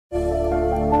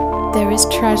There is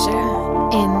treasure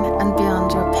in and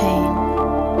beyond your pain.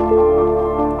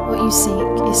 What you seek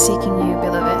is seeking you,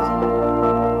 beloved.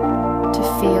 To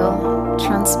feel,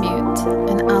 transmute,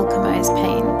 and alchemize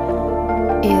pain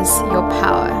is your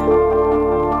power.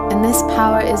 And this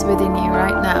power is within you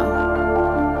right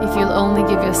now, if you'll only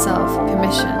give yourself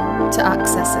permission to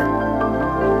access it.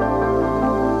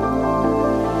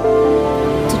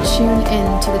 To tune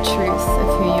in to the truth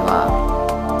of who you are.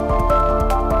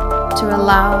 To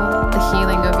allow the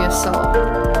healing of your soul.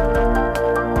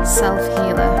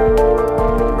 Self-healer,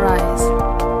 rise.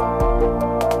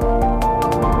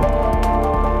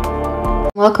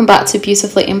 Welcome back to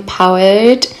Beautifully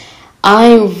Empowered.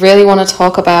 I really want to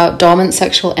talk about dormant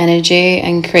sexual energy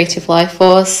and creative life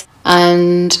force,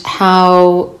 and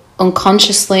how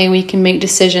unconsciously we can make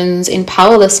decisions in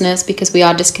powerlessness because we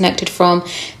are disconnected from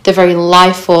the very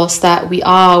life force that we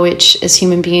are, which as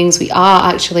human beings we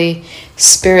are actually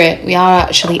spirit, we are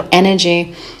actually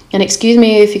energy. And excuse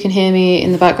me if you can hear me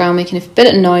in the background making a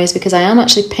bit of noise, because I am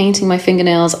actually painting my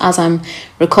fingernails as I'm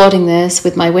recording this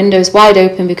with my windows wide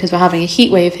open because we're having a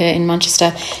heat wave here in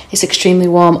Manchester. It's extremely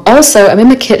warm. Also, I'm in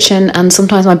the kitchen and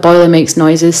sometimes my boiler makes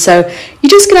noises, so you're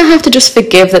just going to have to just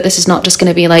forgive that this is not just going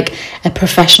to be like a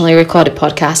professionally recorded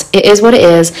podcast. It is what it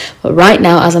is, but right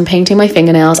now as I'm painting my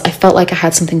fingernails, I felt like I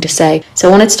had something to say. So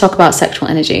I wanted to talk about sexual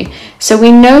energy. So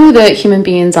we know that human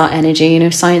beings are energy.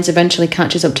 Science eventually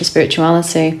catches up to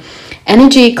spirituality.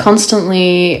 Energy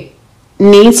constantly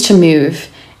needs to move.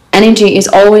 Energy is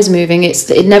always moving.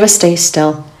 It never stays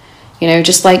still.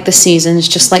 Just like the seasons,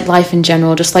 just like life in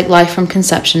general, just like life from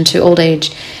conception to old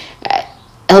age,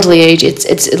 elderly age.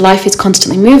 It's life is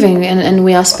constantly moving, and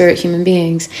we are spirit human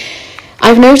beings.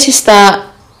 I've noticed that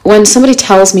when somebody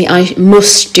tells me I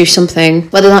must do something,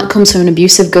 whether that comes from an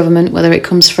abusive government, whether it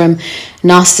comes from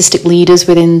narcissistic leaders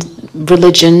within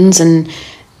religions, and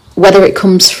whether it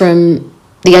comes from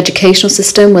the educational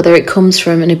system, whether it comes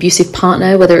from an abusive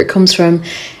partner, whether it comes from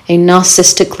a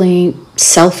narcissistically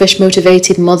selfish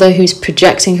motivated mother who's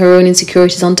projecting her own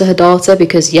insecurities onto her daughter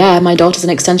because, my daughter's an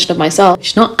extension of myself.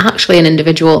 She's not actually an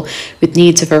individual with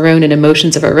needs of her own and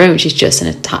emotions of her own. She's just an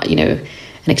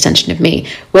extension of me.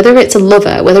 Whether it's a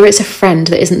lover, whether it's a friend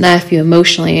that isn't there for you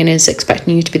emotionally and is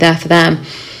expecting you to be there for them.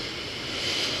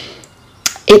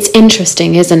 It's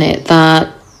interesting, isn't it,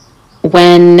 that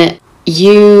when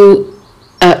you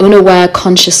are unaware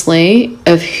consciously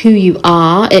of who you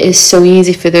are, it is so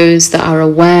easy for those that are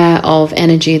aware of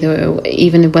energy,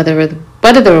 even whether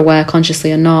they're aware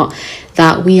consciously or not,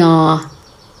 that we are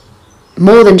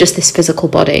more than just this physical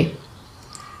body.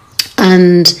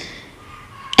 And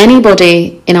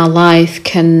anybody in our life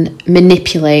can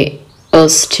manipulate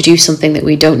us to do something that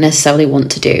we don't necessarily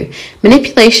want to do.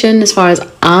 Manipulation, as far as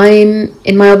I'm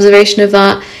in my observation of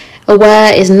that,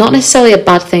 aware is not necessarily a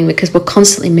bad thing, because we're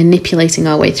constantly manipulating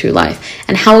our way through life.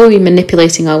 And how are we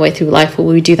manipulating our way through life? Well,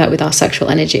 we do that with our sexual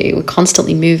energy. We're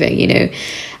constantly moving,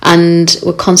 and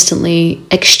we're constantly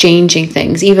exchanging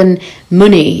things. Even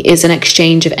money is an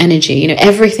exchange of energy.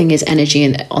 Everything is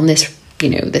energy on this,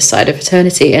 this side of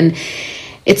eternity. And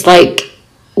it's like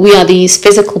we are these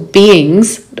physical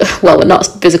beings. Well, we're not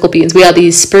physical beings. We are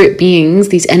these spirit beings,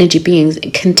 these energy beings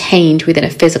contained within a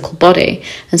physical body.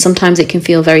 And sometimes it can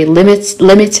feel very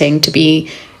limiting to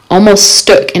be almost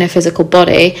stuck in a physical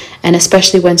body. And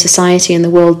especially when society and the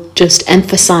world just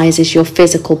emphasizes your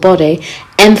physical body,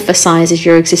 emphasizes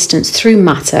your existence through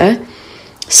matter.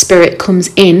 Spirit comes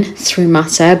in through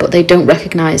matter, but they don't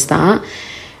recognize that.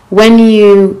 When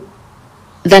you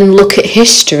then look at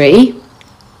history,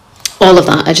 all of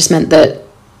that, I just meant that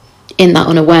in that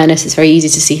unawareness, it's very easy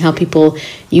to see how people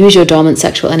use your dormant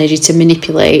sexual energy to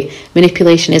manipulate.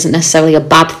 Manipulation isn't necessarily a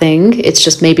bad thing. It's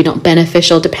just maybe not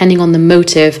beneficial, depending on the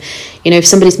motive. If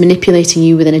somebody's manipulating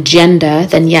you with an agenda,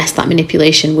 then yes, that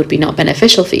manipulation would be not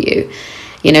beneficial for you.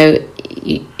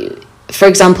 For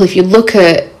example, if you look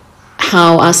at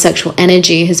how our sexual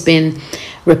energy has been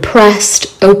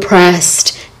repressed,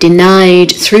 oppressed,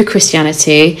 denied through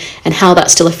Christianity, and how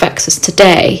that still affects us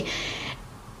today,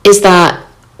 is that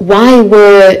why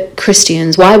were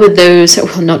Christians, why were those,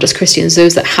 well, not just Christians,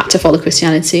 those that had to follow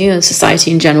Christianity or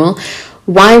society in general,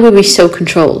 why were we so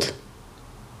controlled?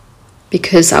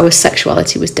 Because our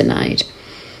sexuality was denied.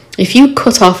 If you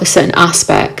cut off a certain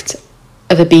aspect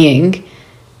of a being,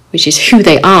 which is who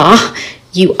they are,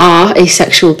 you are a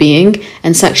sexual being,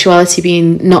 and sexuality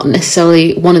being not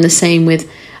necessarily one and the same with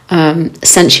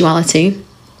sensuality.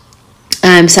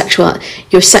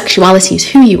 Your sexuality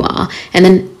is who you are, and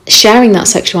then sharing that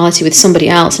sexuality with somebody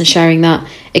else and sharing that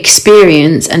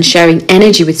experience and sharing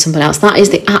energy with someone else, that is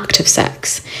the act of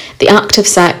sex. The act of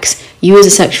sex, you as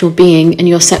a sexual being and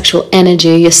your sexual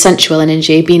energy, your sensual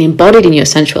energy, being embodied in your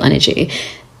sensual energy,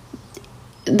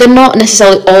 they're not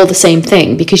necessarily all the same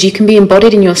thing, because you can be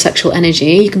embodied in your sexual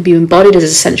energy, you can be embodied as a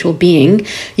sensual being,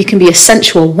 you can be a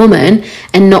sensual woman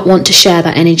and not want to share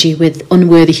that energy with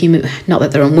unworthy human, not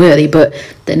that they're unworthy, but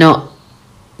they're not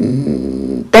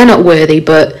worthy,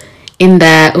 but in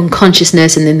their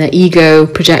unconsciousness and in their ego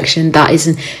projection, that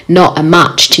is not a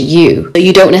match to you.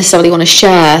 You don't necessarily want to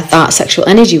share that sexual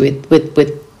energy with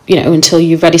until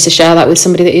you're ready to share that with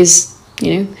somebody that is,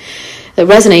 that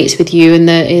resonates with you and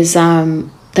that is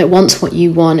that wants what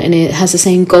you want, and it has the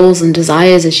same goals and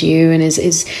desires as you, and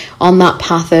is on that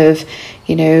path of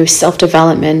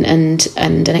self-development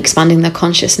and expanding their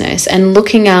consciousness. And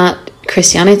looking at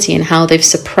Christianity and how they've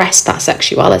suppressed that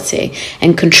sexuality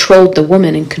and controlled the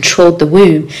woman and controlled the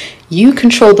womb. You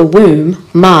control the womb,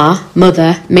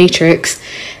 mother, matrix,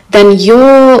 then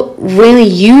you're really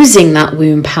using that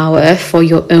womb power for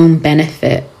your own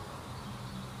benefit.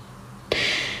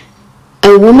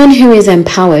 A woman who is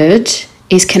empowered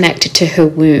is connected to her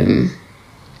womb.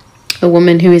 A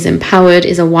woman who is empowered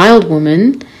is a wild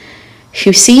woman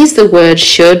who sees the word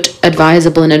should,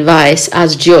 advisable, and advice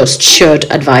as just should,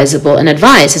 advisable, and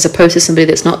advice, as opposed to somebody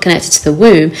that's not connected to the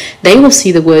womb. They will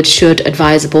see the word should,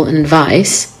 advisable, and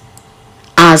advice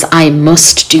as I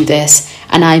must do this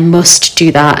and I must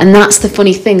do that. And that's the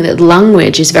funny thing, that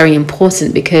language is very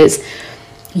important, because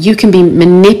you can be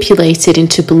manipulated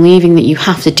into believing that you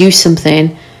have to do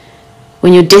something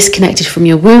when you're disconnected from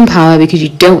your womb power because you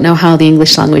don't know how the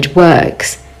English language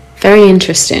works. Very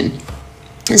interesting.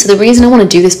 And so the reason I want to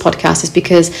do this podcast is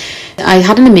because I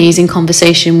had an amazing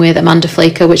conversation with Amanda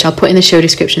Flaker, which I'll put in the show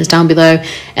descriptions down below.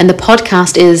 And the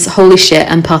podcast is Holy Shit,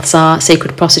 Empaths Are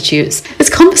Sacred Prostitutes. This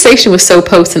conversation was so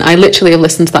potent. I literally have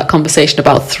listened to that conversation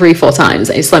about 3-4 times.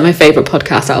 It's like my favourite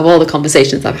podcast out of all the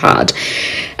conversations I've had.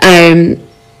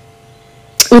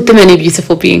 With the many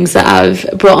beautiful beings that I've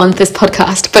brought on this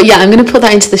podcast. But yeah, I'm going to put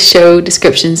that into the show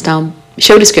description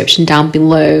down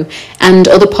below, and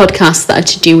other podcasts that are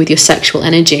to do with your sexual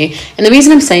energy. And the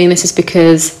reason I'm saying this is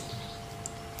because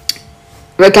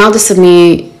regardless of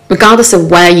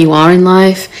where you are in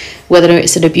life, whether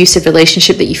it's an abusive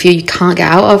relationship that you feel you can't get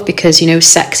out of because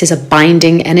sex is a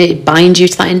binding and it binds you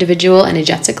to that individual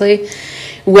energetically,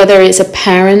 whether it's a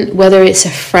parent, whether it's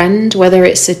a friend, whether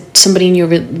it's somebody in your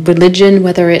religion,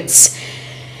 whether it's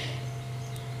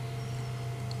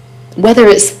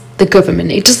the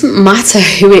government, it doesn't matter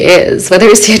who it is, whether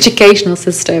it's the educational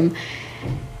system,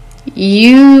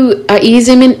 you are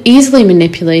easily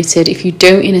manipulated if you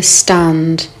don't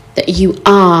understand that you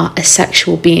are a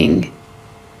sexual being.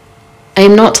 I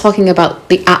am not talking about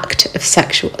the act of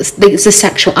it's a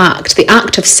sexual act. The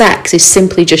act of sex is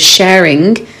simply just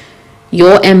sharing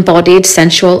your embodied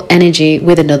sensual energy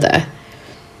with another.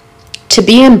 To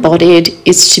be embodied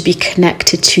is to be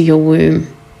connected to your womb.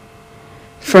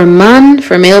 For a man,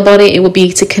 for a male body, it will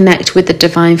be to connect with the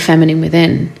divine feminine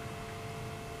within.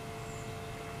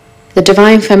 The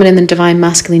divine feminine and divine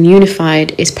masculine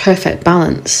unified is perfect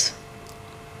balance.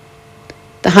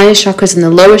 The higher chakras and the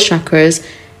lower chakras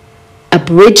are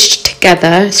bridged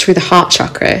together through the heart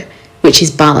chakra, which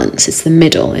is balance. It's the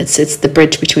middle. It's the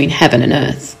bridge between heaven and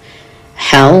earth.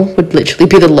 Hell would literally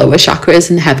be the lower chakras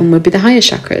and heaven would be the higher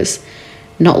chakras.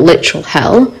 Not literal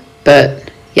hell, but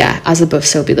yeah, as above,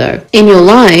 so below. In your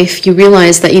life, you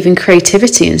realize that even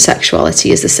creativity and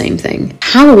sexuality is the same thing.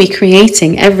 How are we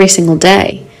creating every single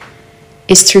day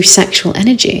is through sexual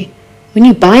energy. When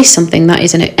you buy something, that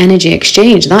is an energy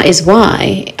exchange. That is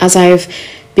why, as I've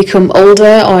become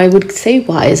older, or I would say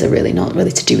wiser, really, not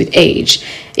really to do with age,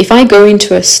 if I go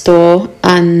into a store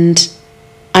and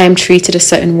I am treated a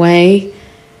certain way,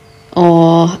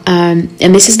 or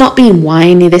and this is not being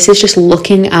whiny, this is just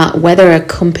looking at whether a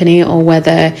company or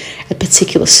whether a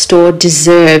particular store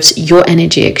deserves your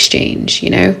energy exchange,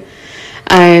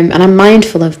 and I'm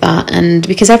mindful of that. And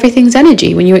because everything's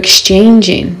energy, when you're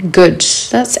exchanging goods,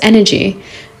 that's energy.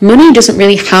 Money doesn't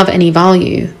really have any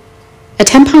value. A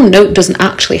 £10 note doesn't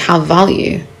actually have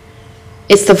value.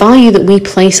 It's the value that we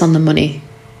place on the money.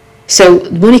 So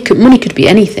money could be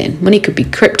anything. Money could be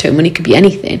crypto. Money could be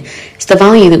anything. It's the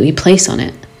value that we place on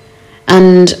it.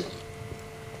 And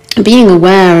being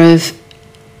aware of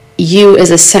you as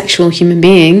a sexual human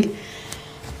being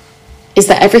is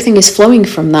that everything is flowing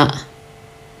from that.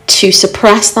 To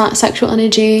suppress that sexual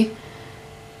energy,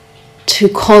 to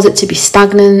cause it to be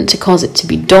stagnant, to cause it to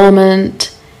be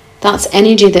dormant, that's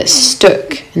energy that's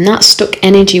stuck. And that stuck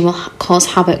energy will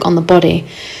cause havoc on the body.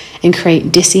 and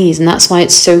create dis-ease. And that's why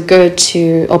it's so good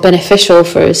or beneficial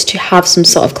for us to have some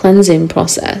sort of cleansing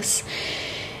process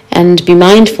and be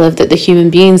mindful of that the human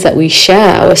beings that we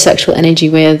share our sexual energy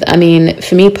with. I mean,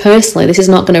 for me personally, this is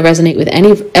not going to resonate with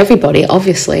everybody,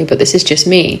 obviously, but this is just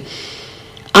me.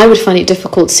 I would find it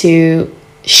difficult to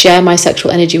share my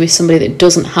sexual energy with somebody that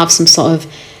doesn't have some sort of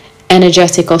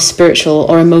energetic or spiritual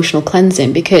or emotional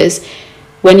cleansing, because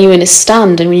when you're in a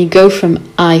stand and when you go from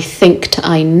I think to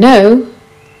I know,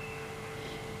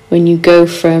 when you go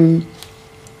from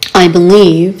I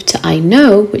believe to I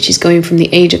know, which is going from the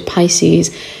age of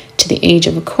Pisces to the age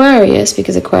of Aquarius,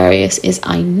 because Aquarius is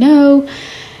I know,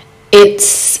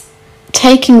 it's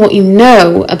taking what you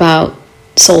know about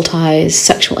soul ties,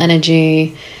 sexual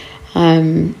energy,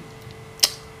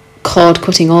 cord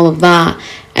cutting, all of that,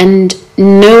 and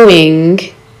knowing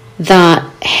that,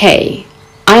 hey,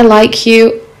 I like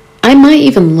you, I might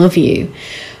even love you,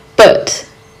 but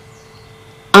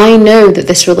I know that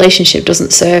this relationship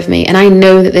doesn't serve me, and I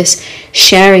know that this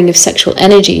sharing of sexual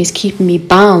energy is keeping me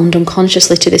bound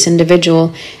unconsciously to this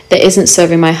individual that isn't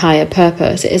serving my higher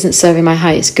purpose, it isn't serving my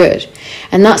highest good.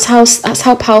 And that's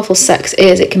how powerful sex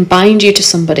is. It can bind you to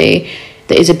somebody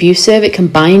that is abusive, it can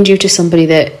bind you to somebody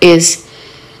that is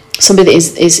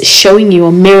showing you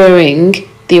or mirroring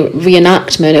the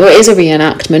reenactment, or it is a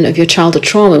reenactment of your childhood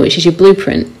trauma, which is your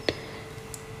blueprint.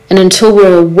 And until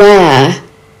we're aware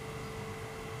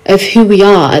of who we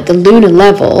are at the lunar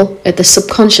level, at the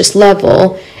subconscious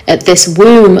level, at this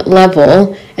womb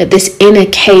level, at this inner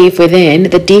cave within,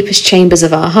 the deepest chambers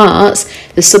of our hearts,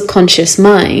 the subconscious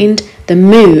mind, the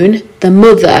moon, the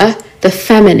mother, the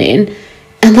feminine,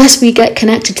 unless we get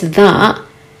connected to that,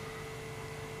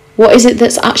 what is it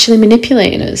that's actually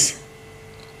manipulating us?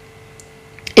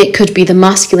 It could be the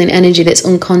masculine energy that's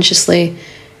unconsciously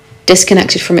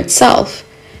disconnected from itself.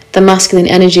 The masculine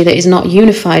energy that is not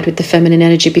unified with the feminine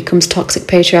energy becomes toxic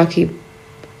patriarchy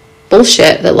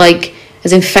bullshit that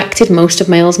has infected most of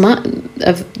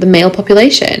the male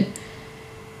population.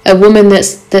 A woman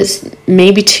that's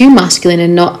maybe too masculine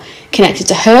and not connected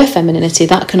to her femininity,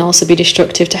 that can also be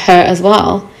destructive to her as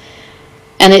well.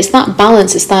 And it's that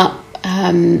balance, it's that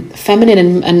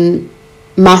feminine and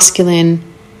masculine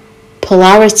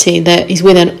polarity that is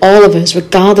within all of us,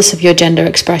 regardless of your gender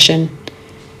expression.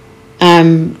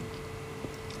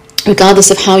 Regardless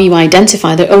of how you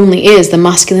identify, there only is the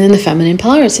masculine and the feminine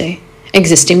polarity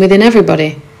existing within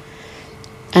everybody.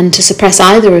 And to suppress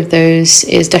either of those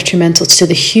is detrimental to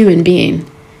the human being,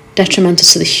 detrimental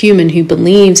to the human who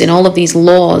believes in all of these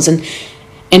laws and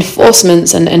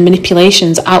enforcements and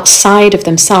manipulations outside of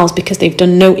themselves, because they've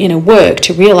done no inner work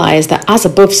to realize that as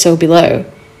above, so below.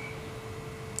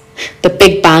 The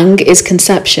Big Bang is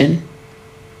conception.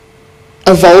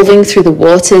 Evolving through the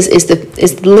waters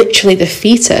is literally the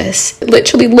fetus. It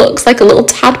literally looks like a little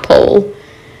tadpole.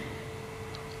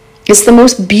 It's the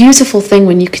most beautiful thing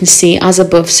when you can see as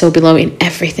above, so below in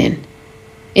everything.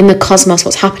 In the cosmos,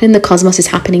 what's happening in the cosmos is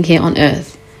happening here on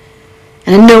Earth.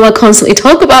 And I know I constantly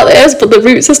talk about this, but the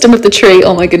root system of the tree,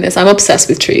 oh my goodness, I'm obsessed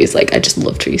with trees. I just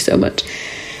love trees so much.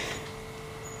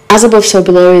 As above, so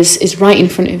below is right in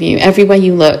front of you, everywhere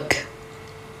you look.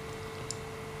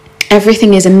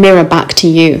 Everything is a mirror back to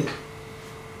you.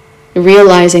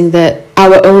 Realizing that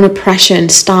our own oppression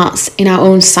starts in our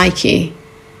own psyche,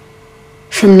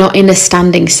 from not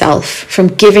understanding self, from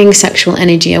giving sexual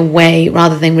energy away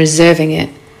rather than reserving it.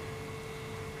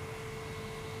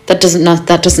 That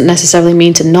doesn't necessarily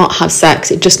mean to not have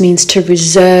sex. It just means to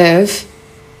reserve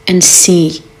and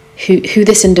see who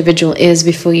this individual is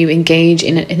before you engage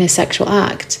in a sexual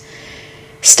act.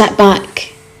 Step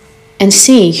back and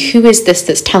see, who is this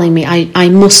that's telling me I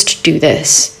must do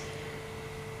this?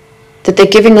 That they're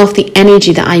giving off the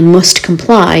energy that I must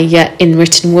comply, yet in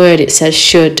written word it says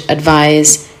should,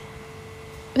 advise,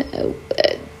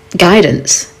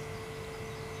 guidance.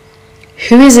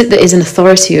 Who is it that is an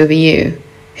authority over you?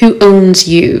 Who owns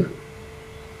you?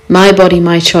 My body,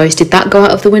 my choice. Did that go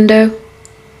out of the window?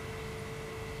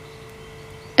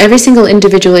 Every single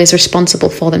individual is responsible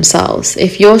for themselves.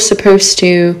 If you're supposed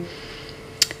to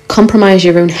compromise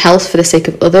your own health for the sake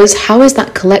of others, how is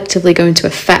that collectively going to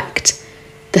affect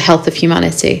the health of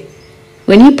humanity?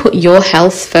 When you put your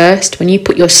health first, when you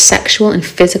put your sexual and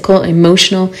physical,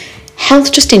 emotional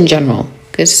health, just in general,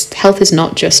 because health is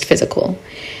not just physical,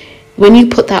 when you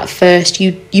put that first,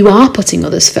 you are putting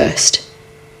others first.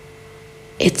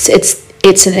 It's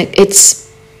the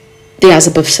as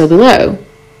above, so below.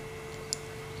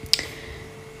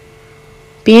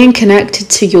 Being connected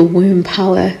to your womb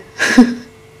power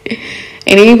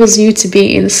enables you to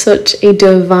be in such a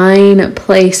divine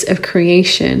place of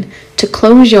creation, to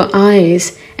close your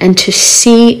eyes and to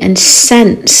see and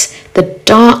sense the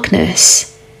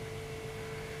darkness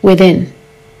within.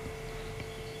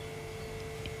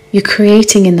 You're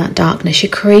creating in that darkness.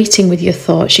 You're creating with your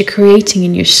thoughts. You're creating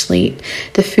in your sleep.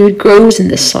 The food grows in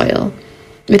the soil.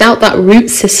 Without that root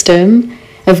system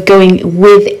of going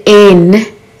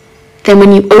within, then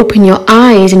when you open your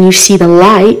eyes and you see the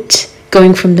light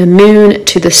going from the moon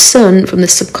to the sun, from the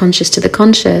subconscious to the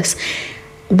conscious,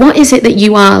 what is it that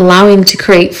you are allowing to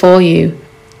create for you?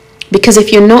 Because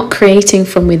if you're not creating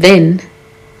from within,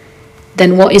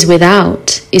 then what is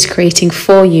without is creating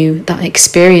for you that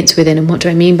experience within. And what do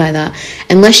I mean by that?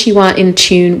 Unless you are in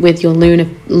tune with your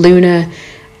lunar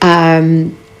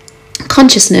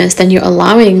consciousness, then you're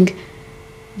allowing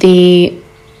the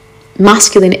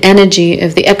masculine energy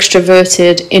of the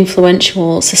extroverted,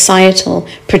 influential, societal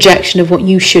projection of what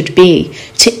you should be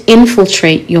to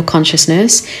infiltrate your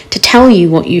consciousness, to tell you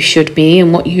what you should be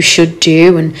and what you should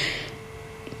do. And,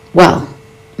 well,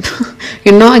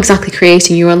 you're not exactly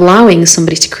creating, you're allowing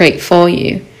somebody to create for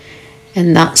you.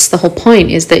 And that's the whole point,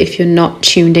 is that if you're not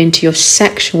tuned into your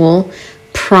sexual,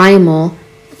 primal,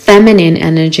 feminine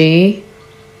energy,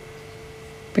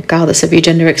 regardless of your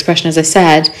gender expression, as I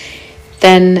said,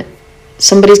 then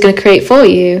somebody's going to create for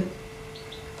you.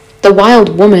 The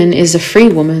wild woman is a free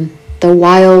woman. The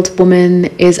wild woman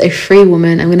is a free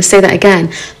woman. I'm going to say that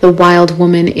again. The wild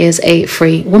woman is a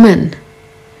free woman.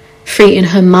 Free in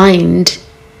her mind,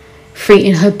 free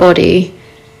in her body,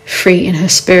 free in her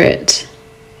spirit.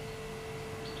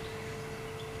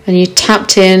 And you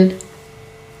tapped in,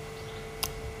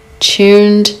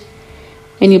 tuned,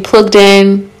 and you plugged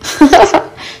in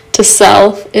to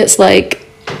self. It's like,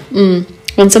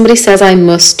 when somebody says I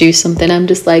must do something, I'm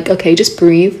just like, okay, just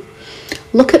breathe.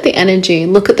 Look at the energy,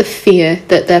 look at the fear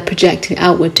that they're projecting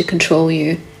outward to control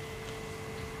you.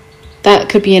 That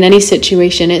could be in any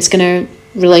situation. It's going to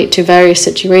relate to various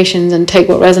situations, and take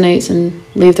what resonates and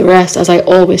leave the rest, as I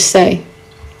always say.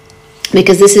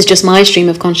 Because this is just my stream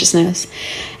of consciousness.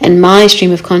 And my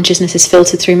stream of consciousness is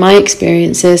filtered through my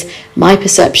experiences, my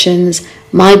perceptions,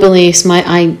 my beliefs, my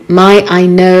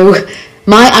knowings,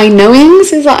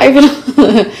 is that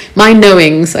even my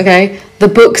knowings, okay? The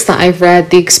books that I've read,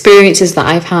 the experiences that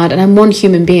I've had, and I'm one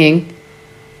human being.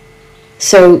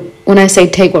 So when I say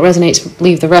take what resonates,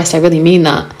 leave the rest, I really mean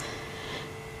that.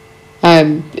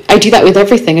 I do that with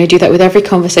everything. I do that with every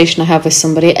conversation I have with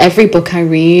somebody, every book I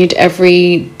read,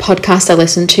 every podcast I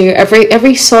listen to,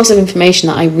 every source of information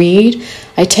that I read.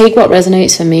 I take what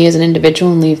resonates for me as an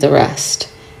individual and leave the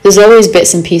rest. There's always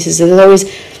bits and pieces. There's always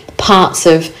parts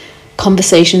of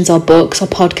conversations or books or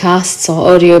podcasts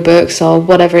or audiobooks or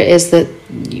whatever it is that,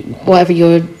 whatever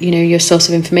your source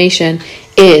of information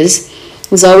is,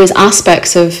 there's always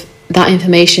aspects of that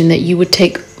information that you would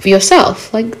take for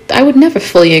yourself. Like, I would never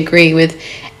fully agree with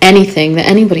anything that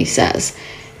anybody says.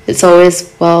 It's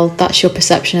always, well, that's your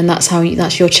perception and that's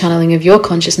your channeling of your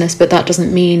consciousness, but that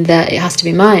doesn't mean that it has to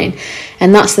be mine.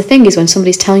 And that's the thing, is when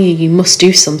somebody's telling you must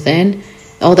do something,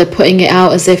 or they're putting it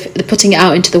out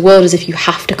into the world as if you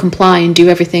have to comply and do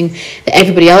everything that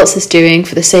everybody else is doing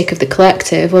for the sake of the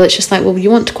collective. Well, it's just like, well,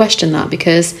 you want to question that,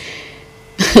 because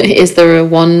is there a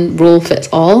one rule fits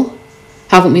all?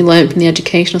 Haven't we learned from the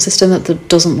educational system that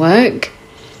doesn't work?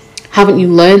 Haven't you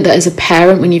learned that as a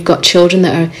parent, when you've got children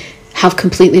that have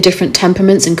completely different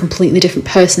temperaments and completely different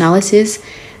personalities,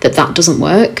 that doesn't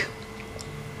work?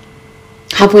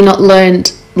 Have we not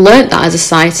learned that as a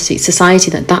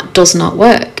society that does not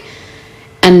work?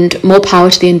 And more power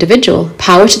to the individual.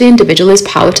 Power to the individual is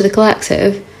power to the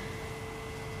collective.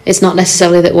 It's not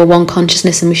necessarily that we're one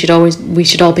consciousness and we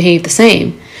should all behave the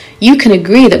same. You can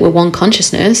agree that we're one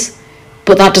consciousness,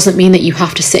 but that doesn't mean that you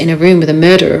have to sit in a room with a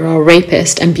murderer or a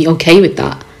rapist and be okay with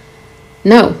that.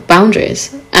 No,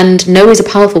 boundaries. And no is a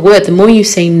powerful word. The more you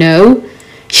say no,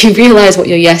 you realise what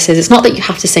your yes is. It's not that you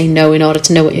have to say no in order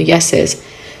to know what your yes is.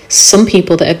 Some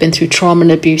people that have been through trauma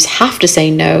and abuse have to say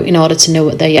no in order to know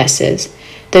what their yes is.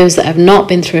 Those that have not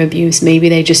been through abuse, maybe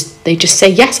they just say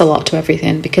yes a lot to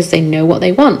everything because they know what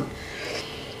they want.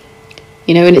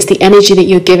 And it's the energy that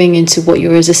you're giving into what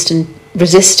you're resisting.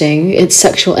 It's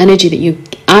sexual energy that you're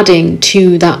adding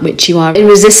to that which you are in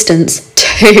resistance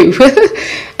to.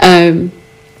 And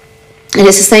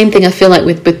it's the same thing, I feel like,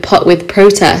 with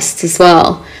protests as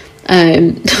well.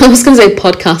 I was going to say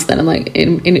podcast, then I'm like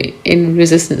in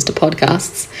resistance to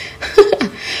podcasts.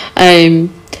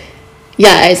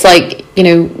 It's like,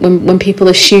 when people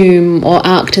assume or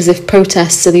act as if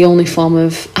protests are the only form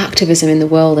of activism in the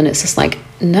world, and it's just like,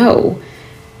 no,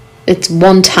 it's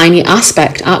one tiny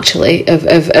aspect actually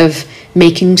of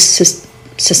making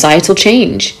societal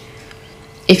change.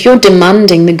 If you're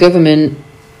demanding the government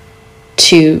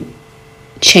to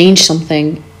change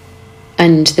something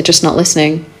and they're just not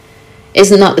listening?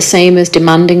 Isn't that the same as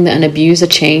demanding that an abuser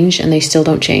change and they still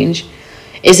don't change?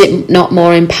 Is it not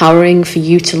more empowering for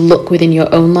you to look within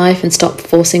your own life and stop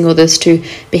forcing others to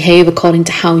behave according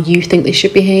to how you think they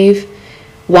should behave?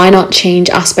 Why not change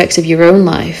aspects of your own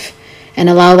life and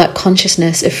allow that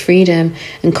consciousness of freedom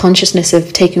and consciousness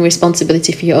of taking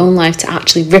responsibility for your own life to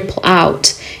actually ripple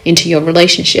out into your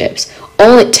relationships?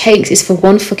 All it takes is for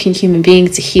one fucking human being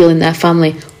to heal in their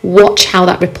family. Watch how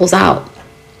that ripples out.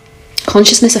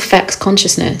 Consciousness affects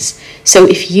consciousness. So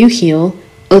if you heal,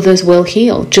 others will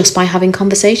heal just by having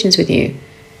conversations with you.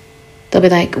 They'll be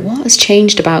like, what has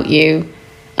changed about you?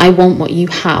 I want what you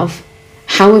have.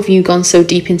 How have you gone so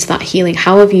deep into that healing?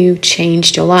 How have you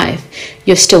changed your life?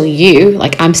 You're still you.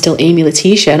 Like, I'm still Amy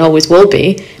Letitia and always will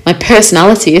be. My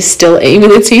personality is still Amy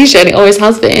Letitia and it always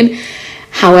has been.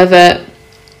 However,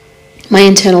 my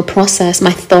internal process,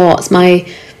 my thoughts, my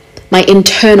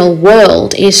internal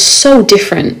world is so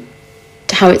different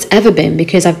to how it's ever been,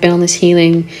 because I've been on this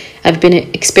healing, I've been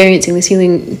experiencing this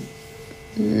healing,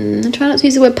 I try not to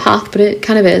use the word path, but it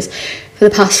kind of is, for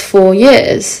the past 4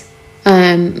 years.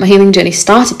 My healing journey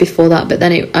started before that, but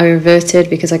then I reverted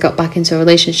because I got back into a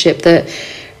relationship that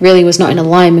really was not in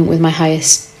alignment with my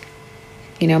highest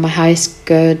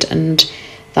good, and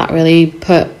that really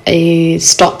put a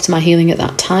stop to my healing at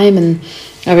that time, and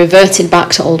I reverted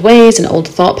back to old ways and old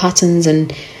thought patterns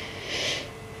and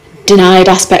denied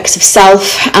aspects of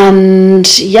self. And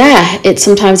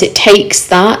sometimes it takes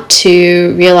that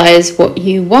to realize what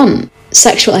you want.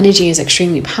 Sexual energy is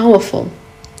extremely powerful.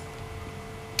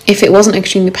 If it wasn't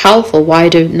extremely powerful, why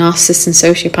do narcissists and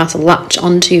sociopaths latch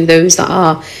onto those that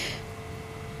are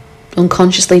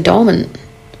unconsciously dormant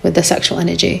with their sexual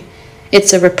energy?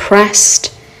 It's a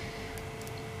repressed,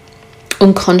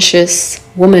 unconscious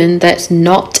woman that's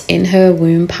not in her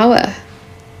womb power.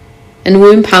 And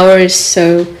womb power is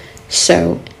so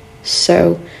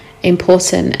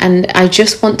important. And I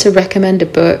just want to recommend a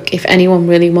book if anyone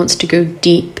really wants to go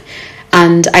deep.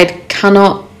 And I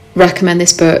cannot recommend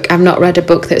this book. I've not read a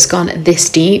book that's gone this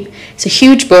deep. It's a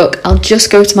huge book. I'll just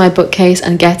go to my bookcase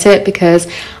and get it because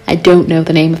I don't know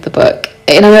the name of the book.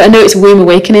 And I know it's Womb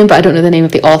Awakening, but I don't know the name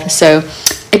of the author, so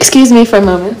excuse me for a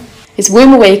moment. It's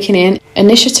Womb Awakening,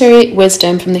 Initiatory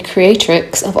Wisdom from the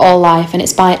Creatrix of All Life, and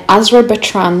it's by Azra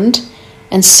Bertrand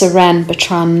and Seren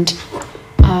Bertrand.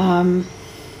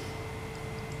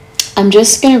 I'm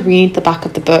just going to read the back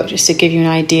of the book just to give you an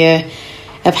idea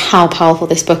of how powerful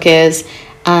this book is.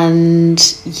 And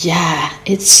yeah,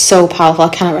 it's so powerful. I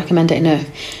cannot recommend it enough.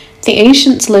 The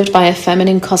ancients lived by a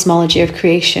feminine cosmology of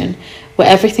creation, where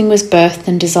everything was birthed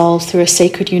and dissolved through a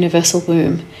sacred universal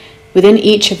womb. Within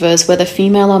each of us, whether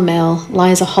female or male,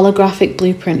 lies a holographic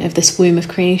blueprint of this womb of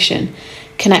creation,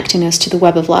 connecting us to the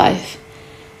web of life.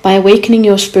 By awakening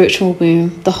your spiritual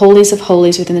womb, the holies of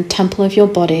holies within the temple of your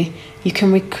body, you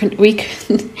can reconnect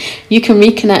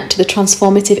to the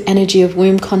transformative energy of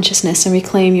womb consciousness and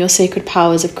reclaim your sacred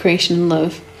powers of creation and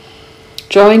love.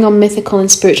 Drawing on mythical and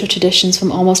spiritual traditions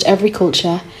from almost every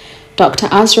culture, Dr.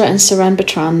 Azra and Seren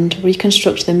Bertrand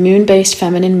reconstruct the moon-based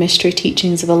feminine mystery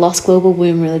teachings of a lost global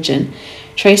womb religion,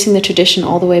 tracing the tradition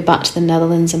all the way back to the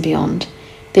Netherlands and beyond.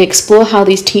 They explore how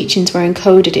these teachings were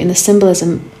encoded in the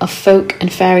symbolism of folk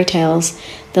and fairy tales,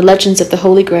 the legends of the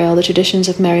Holy Grail, the traditions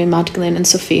of Mary Magdalene and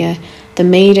Sophia, the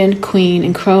maiden, queen,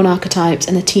 and crone archetypes,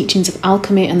 and the teachings of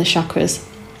alchemy and the chakras.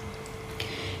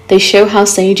 They show how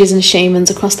sages and shamans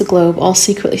across the globe all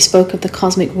secretly spoke of the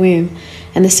cosmic womb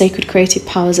and the sacred creative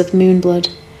powers of moon blood.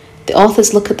 The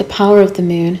authors look at the power of the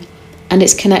moon and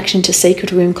its connection to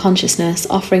sacred womb consciousness,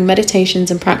 offering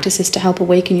meditations and practices to help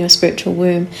awaken your spiritual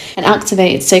womb and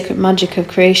activate its sacred magic of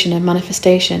creation and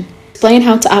manifestation. Explain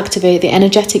how to activate the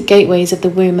energetic gateways of the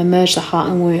womb and merge the heart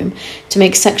and womb to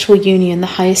make sexual union the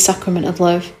highest sacrament of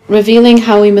love. Revealing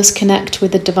how we must connect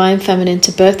with the divine feminine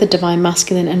to birth the divine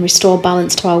masculine and restore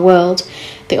balance to our world,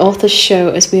 the authors show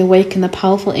as we awaken the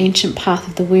powerful ancient path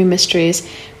of the womb mysteries,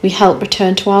 we help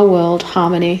return to our world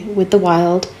harmony with the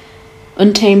wild,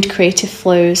 untamed creative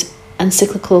flows and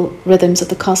cyclical rhythms of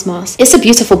the cosmos. It's a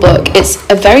beautiful book. It's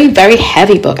a very, very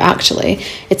heavy book, actually.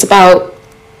 It's about,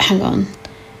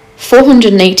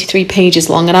 483 pages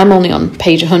long, and I'm only on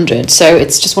page 100, so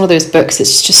it's just one of those books.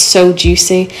 It's just so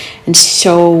juicy and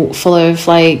so full of,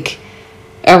 like,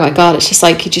 oh my god, it's just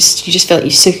like you just feel like you're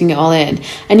soaking it all in.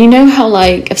 And you know how,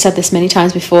 like, I've said this many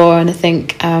times before, and I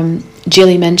think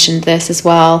Jilly mentioned this as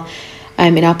well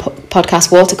in our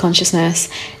podcast Water Consciousness,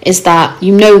 is that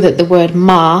you know that the word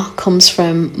ma comes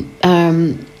from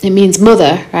it means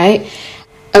mother, right?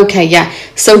 Okay, yeah,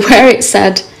 so where it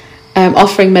said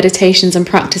offering meditations and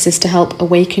practices to help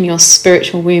awaken your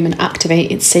spiritual womb and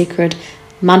activate its sacred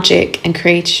magic and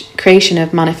creation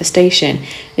of manifestation.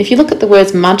 If you look at the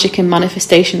words magic and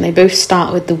manifestation, they both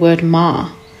start with the word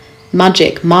ma.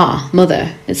 Magic, ma,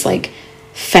 mother. It's like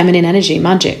feminine energy.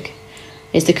 Magic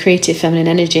is the creative feminine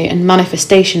energy, and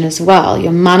manifestation as well.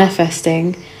 You're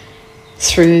manifesting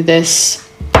through this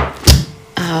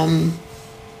feminine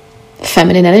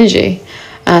energy,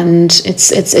 and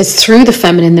it's through the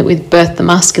feminine that we birth the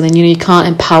masculine. You can't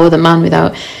empower the man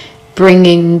without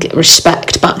bringing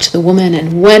respect back to the woman,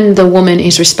 and when the woman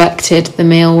is respected, the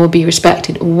male will be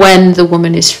respected. When the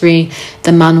woman is free,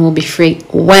 the man will be free.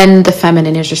 When the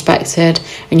feminine is respected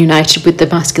and united with the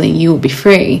masculine, you will be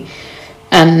free.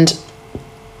 And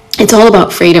it's all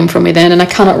about freedom from within, and I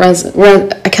cannot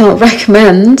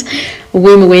recommend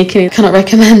Womb Awakening. I cannot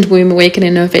recommend Womb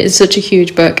Awakening enough. It is such a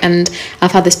huge book, and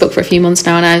I've had this book for a few months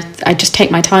now, and I just take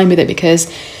my time with it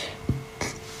because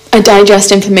I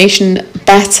digest information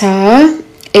better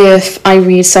if I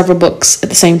read several books at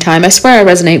the same time. I swear I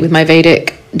resonate with my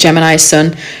Vedic Gemini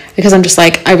sun, because I'm just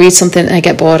like, I read something and I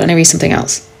get bored and I read something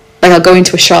else. Like, I'll go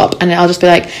into a shop and I'll just be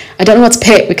like, I don't know what to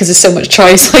pick because there's so much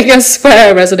choice. Like, I swear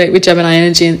I resonate with Gemini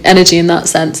energy in that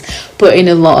sense, but in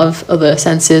a lot of other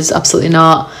senses, absolutely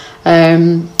not.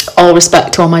 All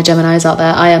respect to all my Geminis out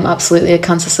there. I am absolutely a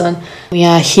Cancer sun. We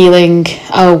are healing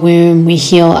our womb, we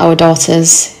heal our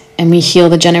daughters, and we heal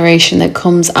the generation that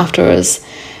comes after us.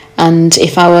 And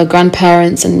if our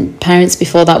grandparents and parents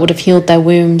before that would have healed their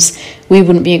wombs, we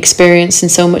wouldn't be experiencing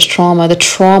so much trauma. The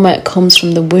trauma comes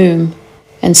from the womb.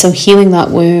 And so healing that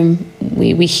womb,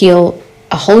 we heal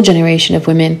a whole generation of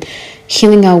women.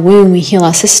 Healing our womb, we heal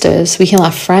our sisters, we heal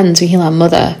our friends, we heal our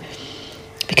mother.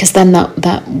 Because then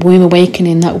that womb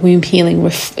awakening, that womb healing,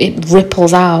 it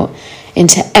ripples out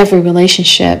into every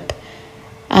relationship.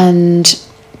 And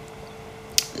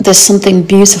there's something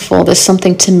beautiful. There's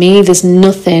something, to me, there's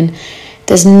nothing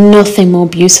more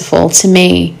beautiful to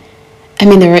me. I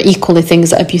mean, there are equally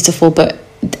things that are beautiful, but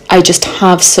I just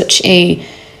have such a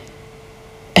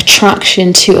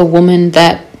attraction to a woman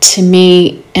that, to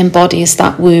me, embodies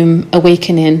that womb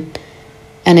awakening.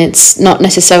 And it's not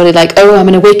necessarily like, oh, I'm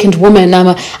an awakened woman, I'm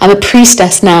a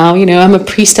priestess now, I'm a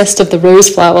priestess of the rose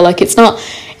flower. Like, it's not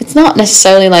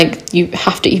necessarily like you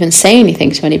have to even say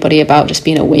anything to anybody about just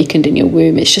being awakened in your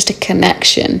womb. It's just a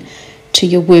connection to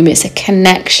your womb. It's a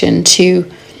connection to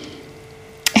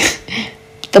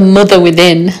the mother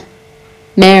within.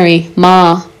 Mary,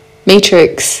 Ma,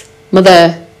 Matrix,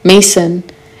 Mother, Mason.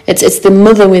 It's the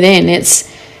mother within. It's,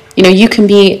 you can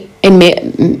be a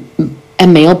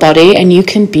male body, and you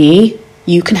can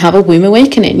have a womb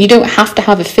awakening. You don't have to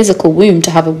have a physical womb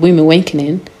to have a womb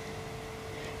awakening.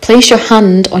 Place your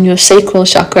hand on your sacral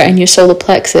chakra and your solar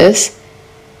plexus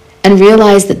and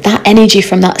realize that energy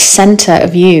from that center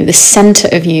of you, the center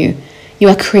of you, you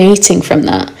are creating from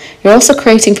that. You're also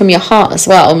creating from your heart as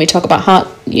well. When we talk about heart,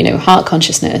 heart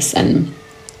consciousness, and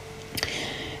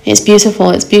it's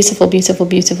beautiful. It's beautiful, beautiful,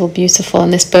 beautiful, beautiful.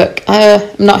 And this book, I'm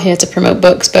not here to promote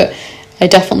books, but I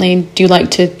definitely do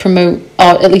like to promote,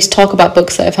 or at least talk about,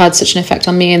 books that have had such an effect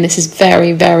on me. And this is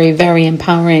very, very, very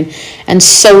empowering and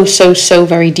so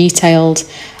very detailed.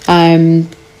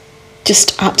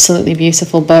 Just absolutely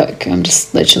beautiful book. I'm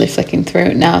just literally flicking through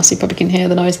it now, so you probably can hear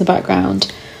the noise in the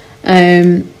background.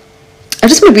 I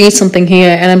just want to read something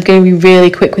here, and I'm going to be really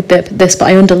quick with this, but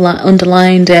I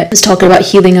underlined it. It's talking about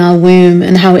healing our womb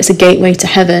and how it's a gateway to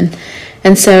heaven.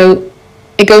 And so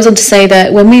it goes on to say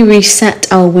that when we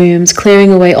reset our wombs,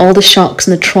 clearing away all the shocks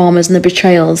and the traumas and the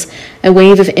betrayals, a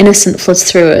wave of innocence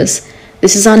floods through us.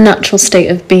 This is our natural state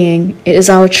of being. It is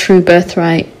our true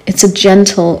birthright. It's a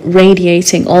gentle,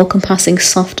 radiating, all-compassing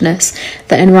softness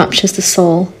that enraptures the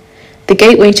soul. The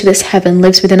gateway to this heaven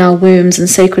lives within our wombs and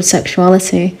sacred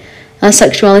sexuality. Our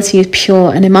sexuality is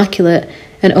pure and immaculate,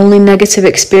 and only negative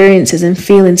experiences and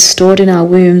feelings stored in our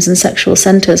wombs and sexual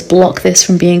centers block this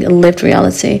from being a lived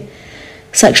reality.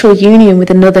 Sexual union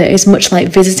with another is much like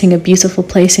visiting a beautiful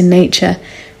place in nature.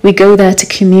 We go there to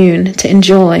commune, to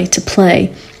enjoy, to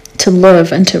play, to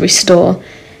love, and to restore.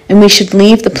 And we should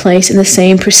leave the place in the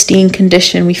same pristine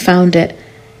condition we found it,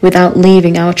 without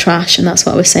leaving our trash. And that's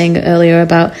what I was saying earlier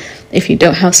about if you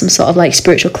don't have some sort of like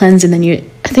spiritual cleansing, then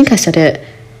I think I said it,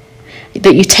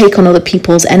 that you take on other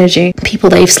people's energy, people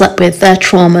that you've slept with, their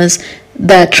traumas,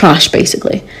 their trash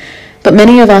basically. But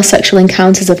many of our sexual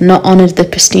encounters have not honoured the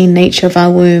pristine nature of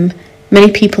our womb.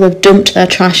 Many people have dumped their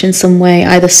trash in some way,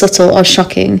 either subtle or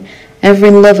shocking.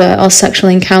 Every lover or sexual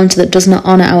encounter that does not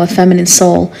honour our feminine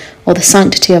soul or the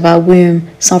sanctity of our womb,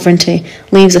 sovereignty,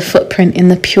 leaves a footprint in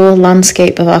the pure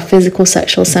landscape of our physical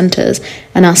sexual centres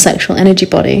and our sexual energy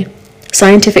body.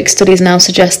 Scientific studies now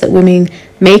suggest that women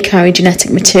may carry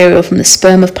genetic material from the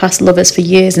sperm of past lovers for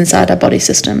years inside our body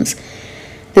systems.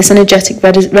 This energetic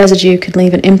residue could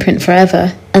leave an imprint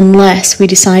forever unless we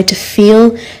decide to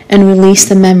feel and release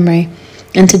the memory,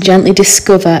 and to gently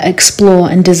discover, explore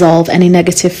and dissolve any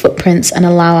negative footprints and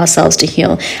allow ourselves to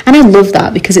heal. And I love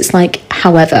that, because it's like,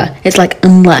 however, it's like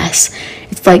unless.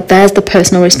 It's like there's the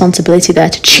personal responsibility there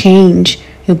to change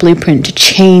your blueprint, to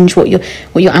change what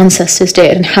your ancestors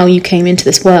did and how you came into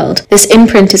this world. This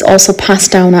imprint is also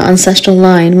passed down our ancestral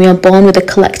line. We are born with a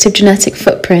collective genetic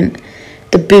footprint,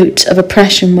 the boot of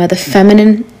oppression, where the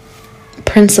feminine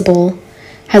principle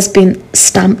has been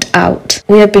stamped out.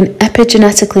 We have been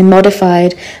epigenetically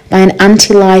modified by an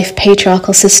anti-life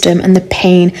patriarchal system and the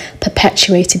pain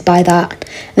perpetuated by that.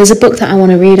 There's a book that I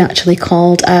want to read actually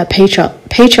called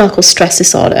Patriarchal Stress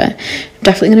Disorder. I'm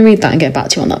definitely going to read that and get back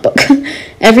to you on that book.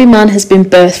 Every man has been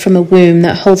birthed from a womb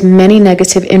that holds many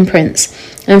negative imprints,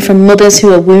 and from mothers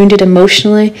who are wounded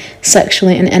emotionally,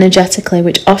 sexually and energetically,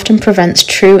 which often prevents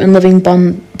true and loving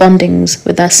bondings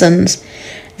with their sons.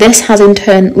 This has in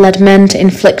turn led men to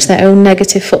inflict their own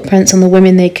negative footprints on the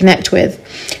women they connect with,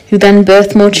 who then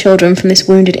birth more children from this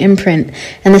wounded imprint,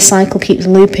 and the cycle keeps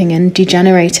looping and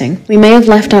degenerating. We may have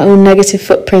left our own negative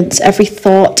footprints, every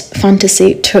thought,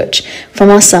 fantasy, touch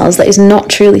from ourselves that is not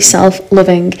truly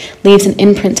self-loving leaves an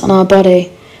imprint on our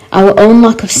body. Our own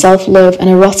lack of self-love and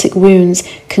erotic wounds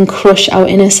can crush our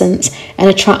innocence and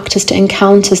attract us to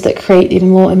encounters that create even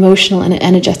more emotional and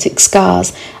energetic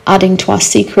scars, adding to our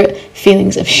secret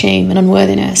feelings of shame and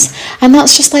unworthiness. And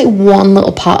that's just like one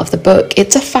little part of the book.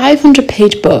 It's a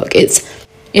 500-page book. It's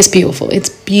beautiful. It's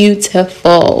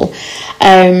beautiful.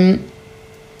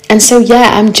 And so,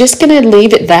 yeah, I'm just going to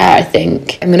leave it there, I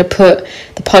think. I'm going to put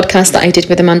the podcast that I did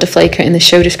with Amanda Flaker in the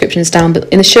show description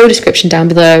down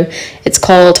below. It's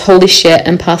called Holy Shit,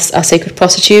 Empaths Are Sacred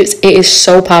Prostitutes. It is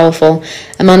so powerful.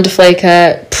 Amanda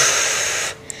Flaker,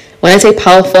 when I say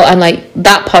powerful, I'm like,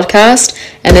 that podcast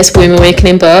and this Womb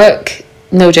Awakening book,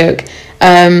 no joke.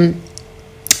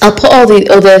 I'll put all the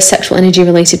other sexual energy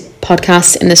related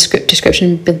podcasts in the script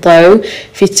description below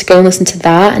for you to go and listen to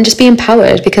that and just be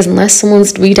empowered, because unless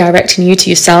someone's redirecting you to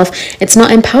yourself, it's not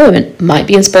empowerment. Might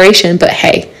be inspiration, but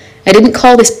hey, I didn't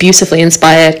call this beautifully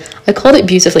inspired. I called it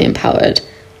beautifully empowered.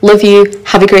 Love you.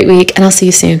 Have a great week, and I'll see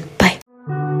you soon.